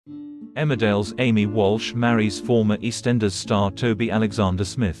Emmerdale's Amy Walsh marries former EastEnders star Toby Alexander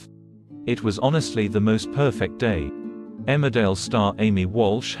Smith. It was honestly the most perfect day. Emmerdale star Amy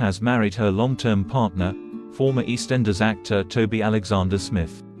Walsh has married her long-term partner, former EastEnders actor Toby Alexander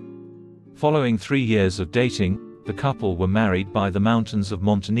Smith. Following 3 years of dating, the couple were married by the mountains of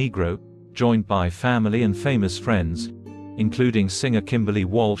Montenegro, joined by family and famous friends, including singer Kimberly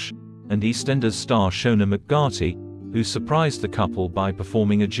Walsh, and EastEnders star Shona McGarty, who surprised the couple by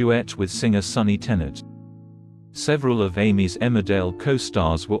performing a duet with singer Sonny Tennant. Several of Amy's Emmerdale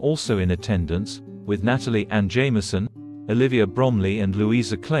co-stars were also in attendance, with Natalie Ann Jameson, Olivia Bromley and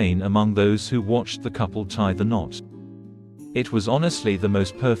Louisa Clain among those who watched the couple tie the knot. "It was honestly the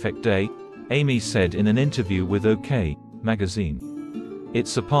most perfect day," Amy said in an interview with OK! Magazine. "It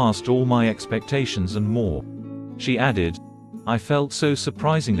surpassed all my expectations and more." She added, "I felt so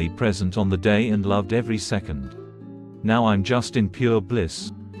surprisingly present on the day and loved every second. Now I'm just in pure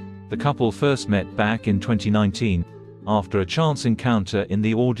bliss." The couple first met back in 2019, after a chance encounter in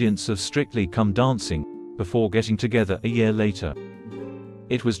the audience of Strictly Come Dancing, before getting together a year later.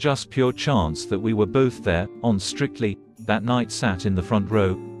 "It was just pure chance that we were both there, on Strictly, that night, sat in the front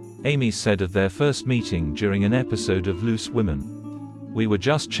row," Amy said of their first meeting during an episode of Loose Women. "We were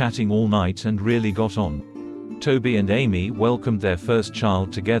just chatting all night and really got on." Toby and Amy welcomed their first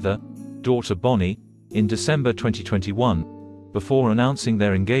child together, daughter Bonnie, in December 2021, before announcing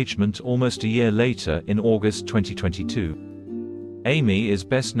their engagement almost a year later in August 2022. Amy is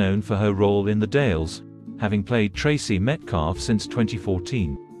best known for her role in The Dales, having played Tracy Metcalf since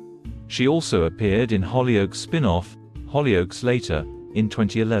 2014. She also appeared in Hollyoaks spin-off, Hollyoaks Later, in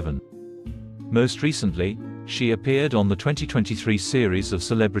 2011. Most recently, she appeared on the 2023 series of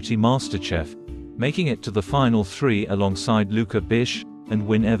Celebrity MasterChef, making it to the final 3 alongside Luca Bish and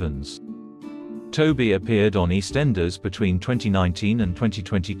Wyn Evans. Toby appeared on EastEnders between 2019 and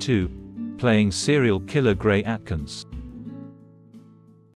 2022, playing serial killer Gray Atkins.